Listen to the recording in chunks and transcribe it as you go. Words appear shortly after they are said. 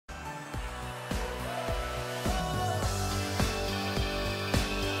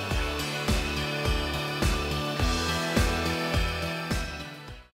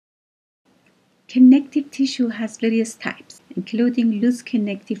tissue has various types, including loose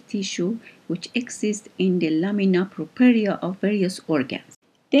connective tissue, which exists in the lamina propria of various organs.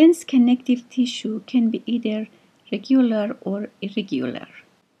 Dense connective tissue can be either regular or irregular.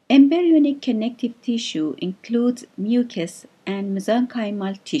 Embryonic connective tissue includes mucus and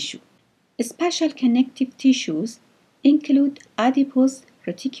mesenchymal tissue. Special connective tissues include adipose,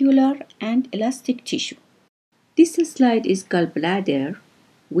 reticular, and elastic tissue. This slide is gallbladder,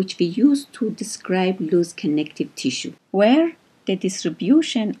 which we use to describe loose connective tissue, where the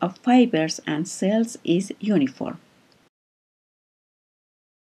distribution of fibers and cells is uniform.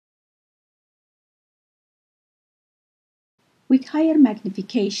 With higher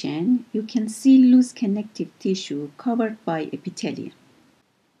magnification, you can see loose connective tissue covered by epithelium.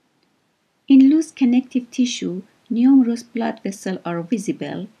 In loose connective tissue, numerous blood vessels are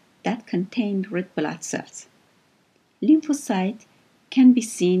visible that contain red blood cells. Lymphocytes can be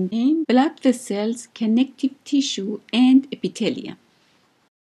seen in blood vessels, connective tissue, and epithelium.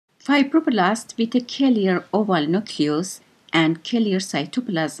 Fibroblasts with a clear oval nucleus and clear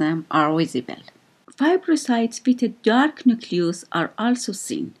cytoplasm are visible. Fibrocytes with a dark nucleus are also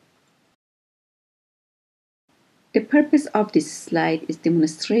seen. The purpose of this slide is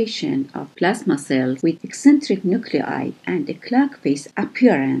demonstration of plasma cells with eccentric nuclei and a clock face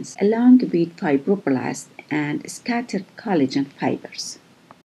appearance along with fibroblasts and scattered collagen fibers.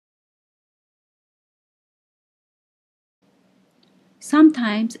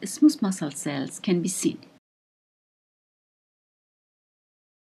 Sometimes smooth muscle cells can be seen.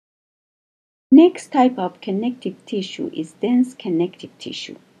 Next type of connective tissue is dense connective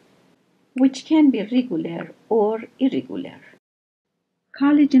tissue, which can be regular or irregular.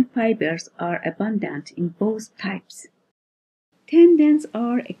 Collagen fibers are abundant in both types. Tendons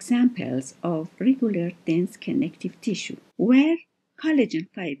are examples of regular dense connective tissue, where collagen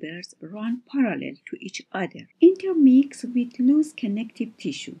fibers run parallel to each other, intermix with loose connective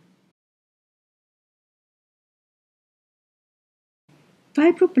tissue.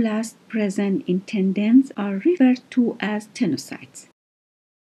 Fibroblasts present in tendons are referred to as tenocytes.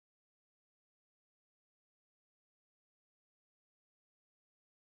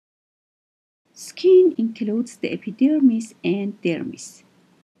 Skin includes the epidermis and dermis.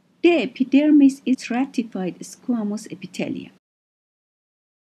 The epidermis is stratified squamous epithelium.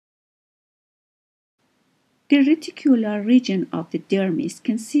 The reticular region of the dermis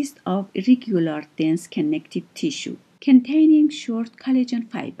consists of irregular dense connective tissue containing short collagen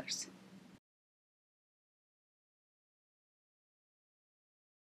fibers.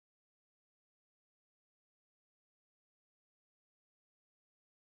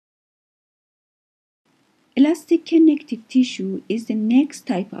 Elastic connective tissue is the next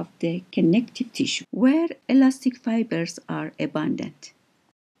type of the connective tissue, where elastic fibers are abundant.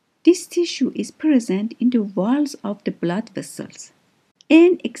 This tissue is present in the walls of the blood vessels.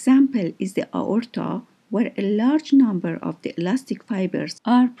 An example is the aorta, where a large number of the elastic fibers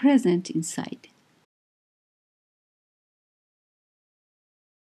are present inside.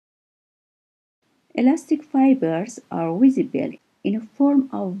 Elastic fibers are visible in a form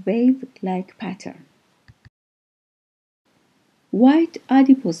of wave-like pattern. White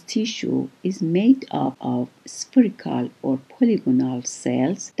adipose tissue is made up of spherical or polygonal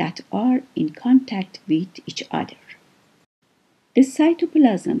cells that are in contact with each other. The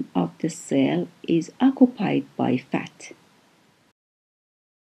cytoplasm of the cell is occupied by fat,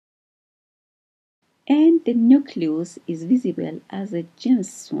 and the nucleus is visible as a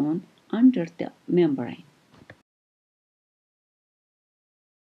gemstone under the membrane.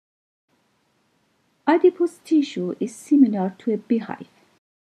 Adipose tissue is similar to a beehive.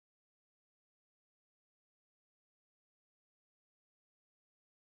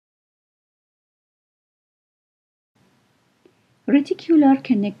 Reticular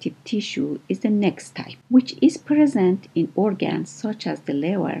connective tissue is the next type, which is present in organs such as the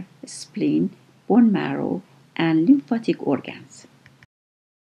liver, spleen, bone marrow, and lymphatic organs.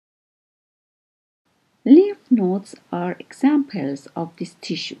 Lymph nodes are examples of this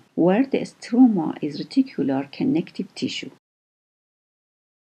tissue, where the stroma is reticular connective tissue.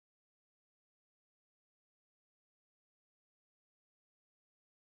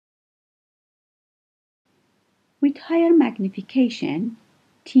 With higher magnification,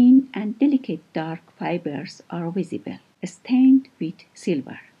 thin and delicate dark fibers are visible, stained with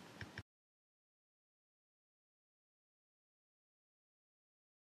silver.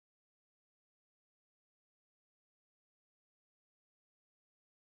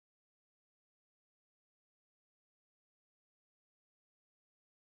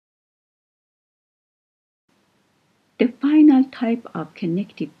 The final type of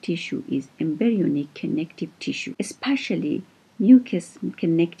connective tissue is embryonic connective tissue, especially mucous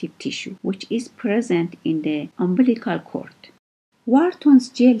connective tissue, which is present in the umbilical cord. Wharton's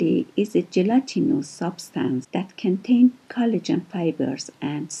jelly is a gelatinous substance that contains collagen fibers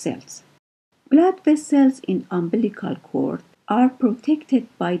and cells. Blood vessels in umbilical cord are protected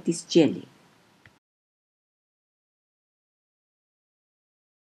by this jelly.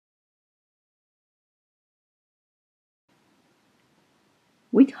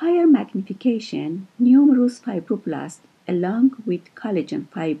 With higher magnification, numerous fibroblasts along with collagen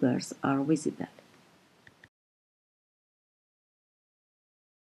fibers are visible.